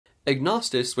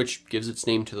Agnostus, which gives its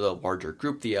name to the larger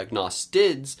group, the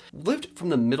agnostids, lived from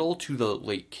the middle to the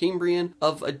late Cambrian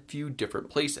of a few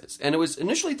different places, and it was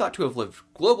initially thought to have lived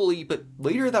globally, but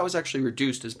later that was actually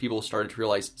reduced as people started to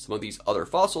realize some of these other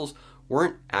fossils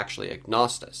weren't actually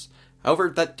Agnostus. However,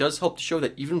 that does help to show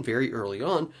that even very early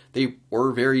on, they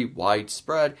were very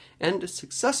widespread and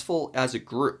successful as a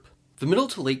group. The Middle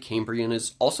to Late Cambrian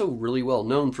is also really well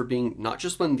known for being not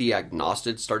just when the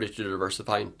agnostids started to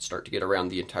diversify and start to get around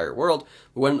the entire world,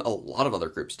 but when a lot of other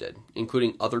groups did,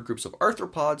 including other groups of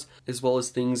arthropods, as well as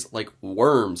things like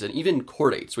worms and even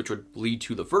chordates, which would lead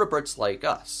to the vertebrates like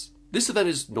us. This event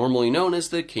is normally known as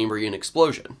the Cambrian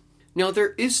explosion. Now,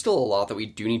 there is still a lot that we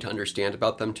do need to understand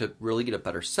about them to really get a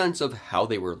better sense of how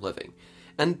they were living.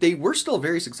 And they were still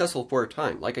very successful for a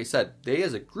time. Like I said, they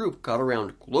as a group got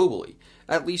around globally,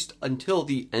 at least until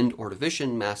the end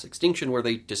Ordovician mass extinction where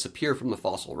they disappear from the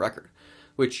fossil record,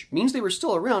 which means they were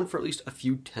still around for at least a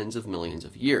few tens of millions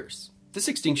of years. This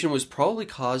extinction was probably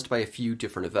caused by a few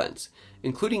different events,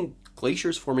 including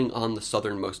glaciers forming on the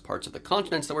southernmost parts of the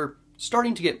continents that were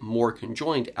starting to get more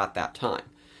conjoined at that time.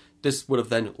 This would have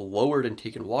then lowered and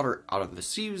taken water out of the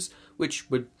seas,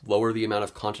 which would lower the amount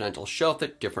of continental shelf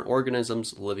that different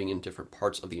organisms living in different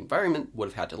parts of the environment would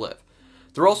have had to live.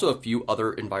 There were also a few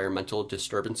other environmental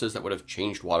disturbances that would have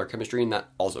changed water chemistry, and that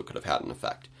also could have had an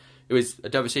effect. It was a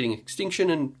devastating extinction,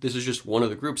 and this is just one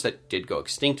of the groups that did go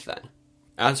extinct then.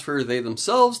 As for they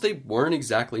themselves, they weren't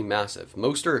exactly massive.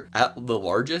 Most are, at the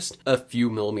largest, a few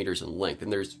millimeters in length,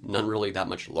 and there's none really that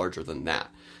much larger than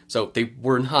that. So they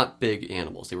were not big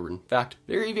animals. They were, in fact,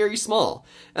 very, very small.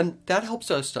 And that helps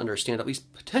us to understand at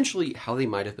least potentially how they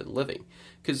might have been living,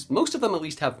 because most of them at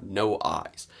least have no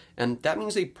eyes. And that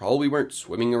means they probably weren't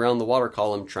swimming around the water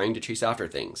column trying to chase after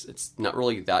things. It's not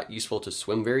really that useful to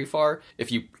swim very far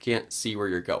if you can't see where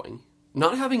you're going.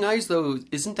 Not having eyes, though,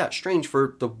 isn't that strange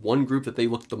for the one group that they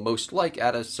look the most like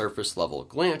at a surface level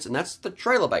glance, and that's the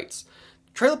trilobites.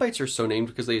 Trilobites are so named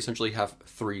because they essentially have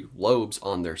 3 lobes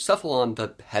on their cephalon,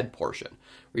 the head portion,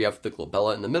 where you have the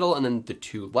glabella in the middle and then the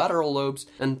 2 lateral lobes,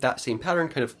 and that same pattern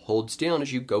kind of holds down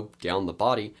as you go down the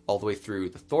body, all the way through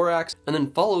the thorax, and then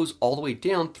follows all the way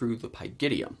down through the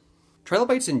pygidium.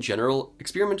 Trilobites in general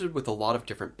experimented with a lot of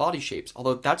different body shapes,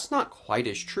 although that's not quite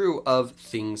as true of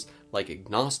things like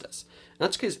Agnostus. And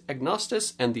that's because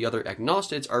Agnostus and the other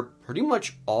agnostids are pretty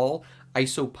much all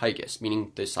isopygous,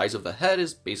 meaning the size of the head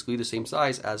is basically the same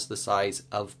size as the size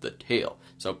of the tail.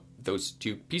 So those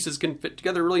two pieces can fit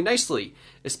together really nicely,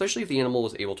 especially if the animal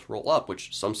was able to roll up,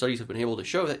 which some studies have been able to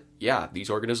show that, yeah, these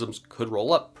organisms could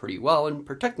roll up pretty well and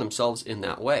protect themselves in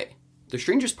that way. The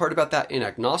strangest part about that in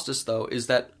Agnostus, though, is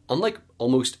that unlike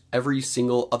almost every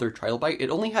single other trilobite, it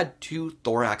only had 2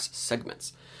 thorax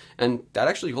segments. And that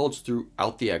actually holds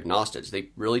throughout the agnostids. They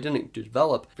really didn't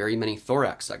develop very many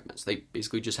thorax segments. They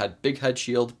basically just had big head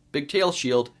shield, big tail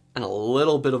shield, and a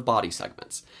little bit of body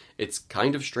segments. It's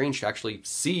kind of strange to actually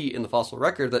see in the fossil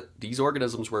record that these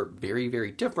organisms were very,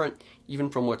 very different, even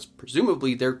from what's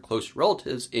presumably their close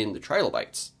relatives in the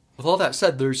trilobites. With all that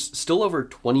said, there's still over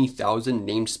 20,000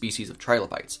 named species of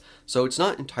trilobites, so it's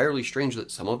not entirely strange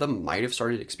that some of them might have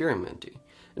started experimenting.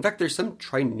 In fact, there's some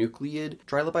trinucleid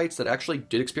trilobites that actually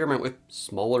did experiment with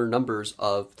smaller numbers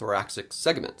of thoracic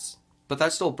segments. But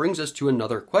that still brings us to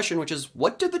another question, which is,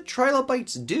 what did the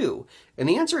trilobites do? And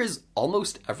the answer is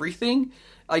almost everything.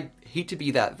 I hate to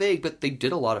be that vague, but they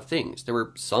did a lot of things. There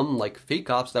were some, like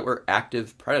phacops, that were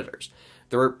active predators.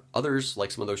 There were others,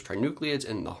 like some of those trinucleids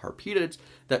and the harpetids,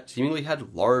 that seemingly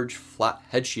had large, flat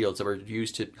head shields that were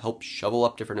used to help shovel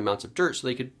up different amounts of dirt so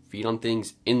they could feed on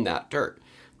things in that dirt.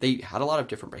 They had a lot of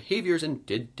different behaviors and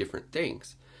did different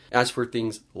things. As for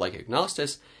things like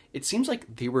Agnostus, it seems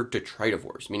like they were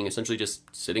detritivores, meaning essentially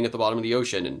just sitting at the bottom of the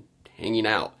ocean and hanging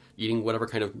out, eating whatever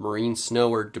kind of marine snow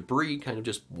or debris kind of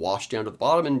just washed down to the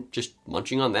bottom and just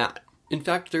munching on that. In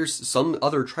fact, there's some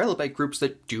other trilobite groups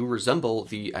that do resemble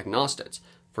the agnostids.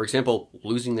 For example,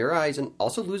 losing their eyes and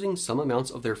also losing some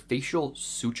amounts of their facial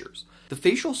sutures. The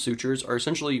facial sutures are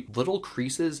essentially little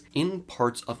creases in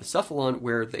parts of the cephalon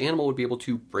where the animal would be able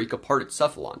to break apart its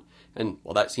cephalon. And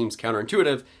while that seems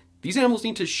counterintuitive, these animals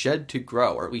need to shed to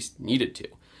grow, or at least needed to.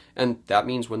 And that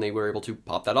means when they were able to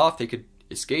pop that off, they could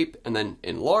escape and then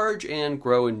enlarge and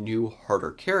grow a new,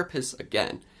 harder carapace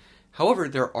again. However,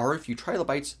 there are a few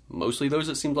trilobites, mostly those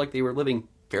that seemed like they were living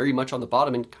very much on the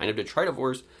bottom and kind of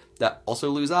detritivores, that also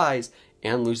lose eyes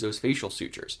and lose those facial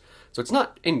sutures. So it's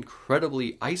not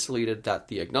incredibly isolated that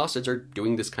the agnostids are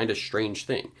doing this kind of strange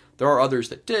thing. There are others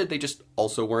that did, they just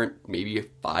also weren't maybe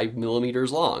 5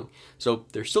 millimeters long. So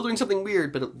they're still doing something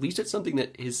weird, but at least it's something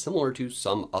that is similar to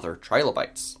some other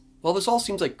trilobites. While this all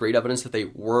seems like great evidence that they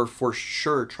were for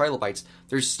sure trilobites,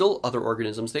 there's still other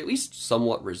organisms they at least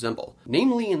somewhat resemble,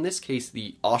 namely in this case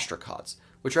the ostracods,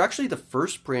 which are actually the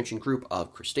first branching group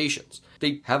of crustaceans.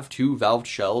 They have two valved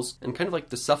shells, and kind of like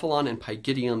the cephalon and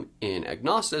pygidium in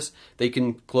Agnostus, they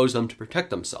can close them to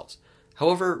protect themselves.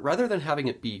 However, rather than having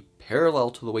it be parallel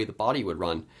to the way the body would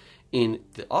run, in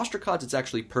the ostracods it's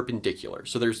actually perpendicular,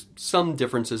 so there's some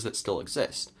differences that still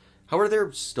exist. However,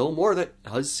 there's still more that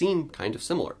does seem kind of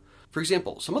similar. For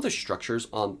example, some of the structures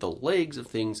on the legs of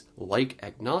things like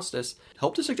Agnostus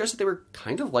help to suggest that they were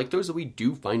kind of like those that we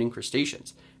do find in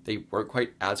crustaceans. They weren't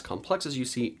quite as complex as you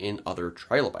see in other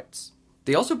trilobites.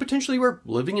 They also potentially were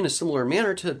living in a similar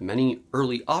manner to many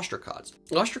early ostracods.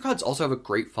 Ostracods also have a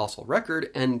great fossil record,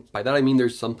 and by that I mean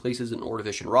there's some places in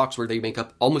Ordovician rocks where they make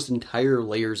up almost entire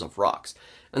layers of rocks.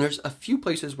 And there's a few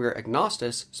places where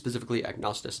Agnostus, specifically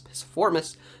Agnostus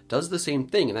pisciformis, does the same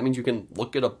thing, and that means you can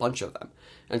look at a bunch of them.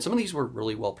 And some of these were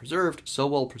really well preserved, so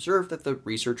well preserved that the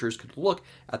researchers could look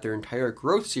at their entire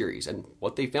growth series, and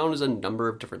what they found is a number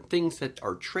of different things that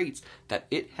are traits that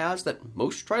it has that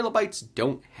most trilobites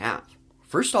don't have.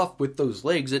 First off, with those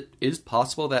legs, it is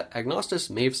possible that Agnostus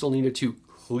may have still needed to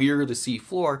clear the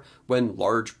seafloor when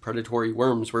large predatory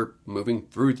worms were moving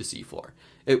through the seafloor.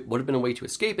 It would have been a way to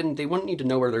escape, and they wouldn't need to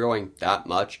know where they're going that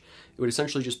much. It would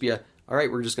essentially just be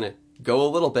alright, we're just going to go a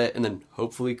little bit and then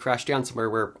hopefully crash down somewhere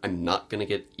where I'm not going to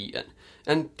get eaten.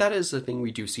 And that is a thing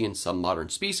we do see in some modern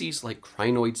species, like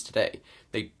crinoids today.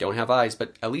 They don't have eyes,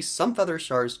 but at least some feather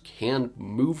stars can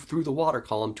move through the water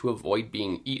column to avoid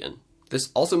being eaten. This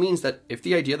also means that if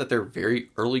the idea that they're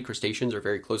very early crustaceans or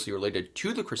very closely related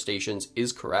to the crustaceans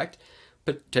is correct,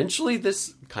 potentially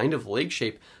this kind of leg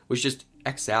shape was just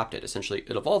exapted. Essentially,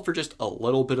 it evolved for just a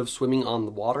little bit of swimming on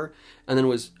the water, and then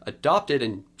was adopted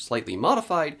and slightly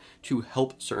modified to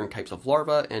help certain types of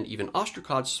larvae and even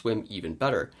ostracods swim even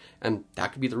better. And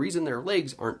that could be the reason their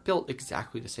legs aren't built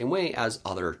exactly the same way as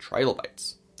other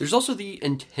trilobites. There's also the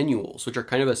antennules, which are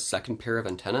kind of a second pair of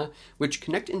antennae, which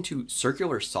connect into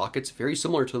circular sockets very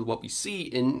similar to what we see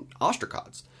in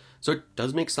ostracods. So it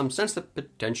does make some sense that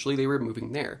potentially they were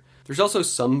moving there. There's also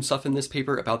some stuff in this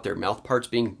paper about their mouth parts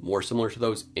being more similar to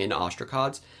those in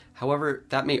ostracods. However,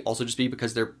 that may also just be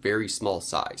because they're very small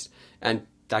sized. And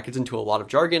that gets into a lot of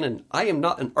jargon, and I am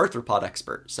not an arthropod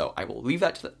expert, so I will leave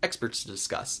that to the experts to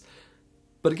discuss.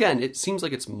 But again, it seems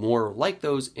like it's more like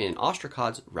those in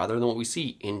ostracods rather than what we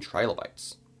see in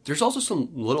trilobites. There's also some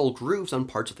little grooves on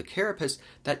parts of the carapace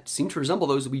that seem to resemble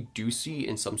those that we do see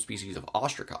in some species of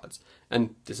ostracods.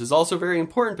 And this is also very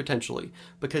important potentially,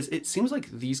 because it seems like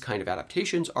these kind of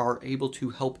adaptations are able to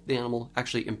help the animal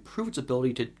actually improve its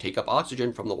ability to take up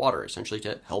oxygen from the water, essentially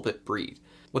to help it breathe.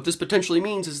 What this potentially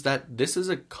means is that this is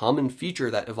a common feature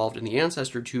that evolved in the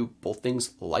ancestor to both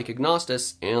things like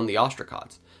Agnostus and the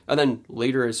ostracods. And then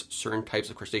later, as certain types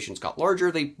of crustaceans got larger,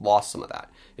 they lost some of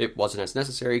that. It wasn't as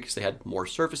necessary because they had more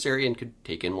surface area and could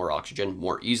take in more oxygen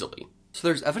more easily. So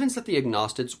there's evidence that the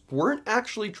agnostids weren't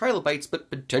actually trilobites, but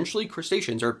potentially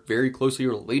crustaceans are very closely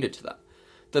related to them.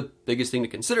 The biggest thing to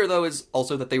consider, though, is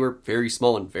also that they were very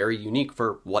small and very unique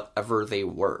for whatever they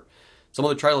were. Some of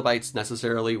the trilobites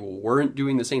necessarily weren't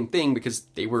doing the same thing because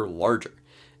they were larger.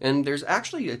 And there's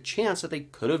actually a chance that they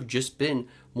could have just been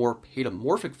more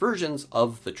paedomorphic versions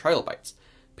of the trilobites.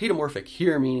 Paedomorphic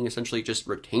here meaning essentially just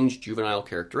retains juvenile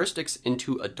characteristics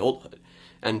into adulthood.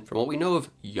 And from what we know of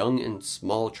young and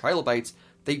small trilobites,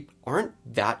 they aren't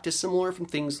that dissimilar from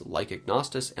things like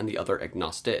Agnostus and the other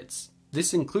agnostids.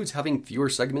 This includes having fewer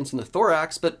segments in the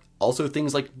thorax, but also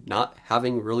things like not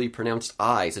having really pronounced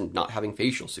eyes and not having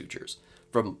facial sutures.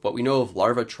 From what we know of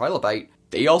larva trilobite,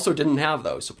 they also didn't have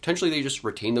those, so potentially they just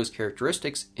retain those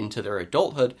characteristics into their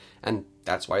adulthood, and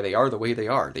that's why they are the way they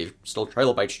are. They're still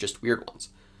trilobites, just weird ones.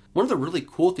 One of the really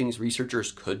cool things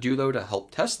researchers could do, though, to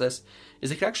help test this, is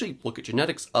they could actually look at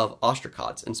genetics of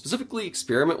ostracods, and specifically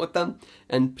experiment with them,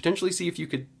 and potentially see if you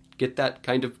could get that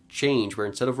kind of change, where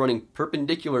instead of running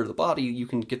perpendicular to the body, you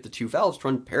can get the two valves to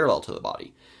run parallel to the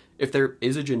body. If there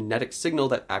is a genetic signal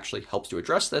that actually helps to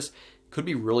address this, could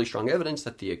be really strong evidence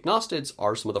that the agnostids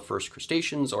are some of the first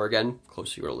crustaceans, or again,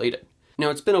 closely related. Now,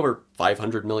 it's been over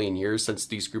 500 million years since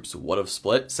these groups would have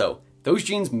split, so those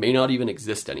genes may not even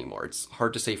exist anymore. It's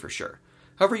hard to say for sure.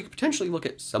 However, you could potentially look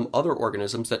at some other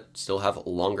organisms that still have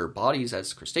longer bodies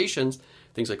as crustaceans,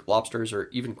 things like lobsters or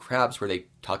even crabs where they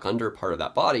tuck under part of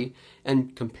that body,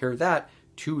 and compare that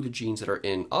to the genes that are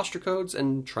in ostracods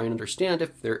and try and understand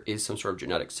if there is some sort of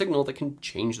genetic signal that can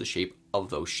change the shape of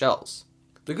those shells.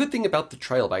 The good thing about the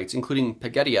trilobites, including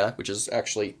Pagedia, which is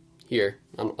actually here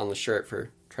on the shirt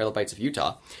for Trilobites of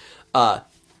Utah,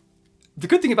 The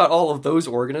good thing about all of those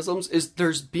organisms is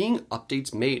there's being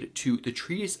updates made to the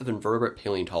Treatise of Invertebrate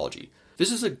Paleontology.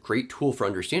 This is a great tool for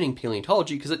understanding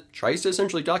paleontology because it tries to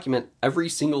essentially document every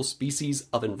single species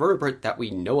of invertebrate that we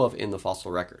know of in the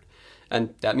fossil record.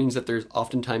 And that means that there's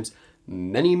oftentimes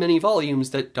many, many volumes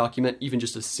that document even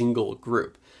just a single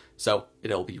group. So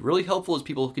it'll be really helpful as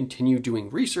people continue doing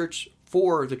research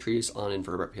for the Treatise on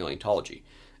Invertebrate Paleontology.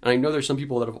 And I know there's some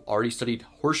people that have already studied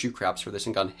horseshoe crabs for this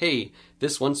and gone, hey,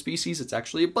 this one species, it's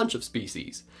actually a bunch of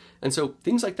species. And so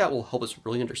things like that will help us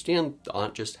really understand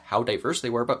not just how diverse they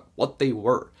were, but what they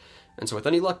were. And so with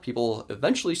any luck, people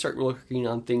eventually start looking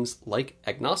on things like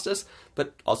Agnostus,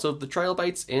 but also the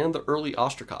trilobites and the early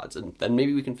ostracods. And then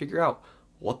maybe we can figure out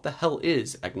what the hell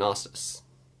is Agnostus.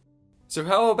 So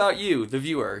how about you, the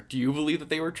viewer? Do you believe that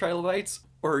they were trilobites?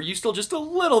 Or are you still just a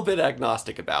little bit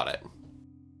agnostic about it?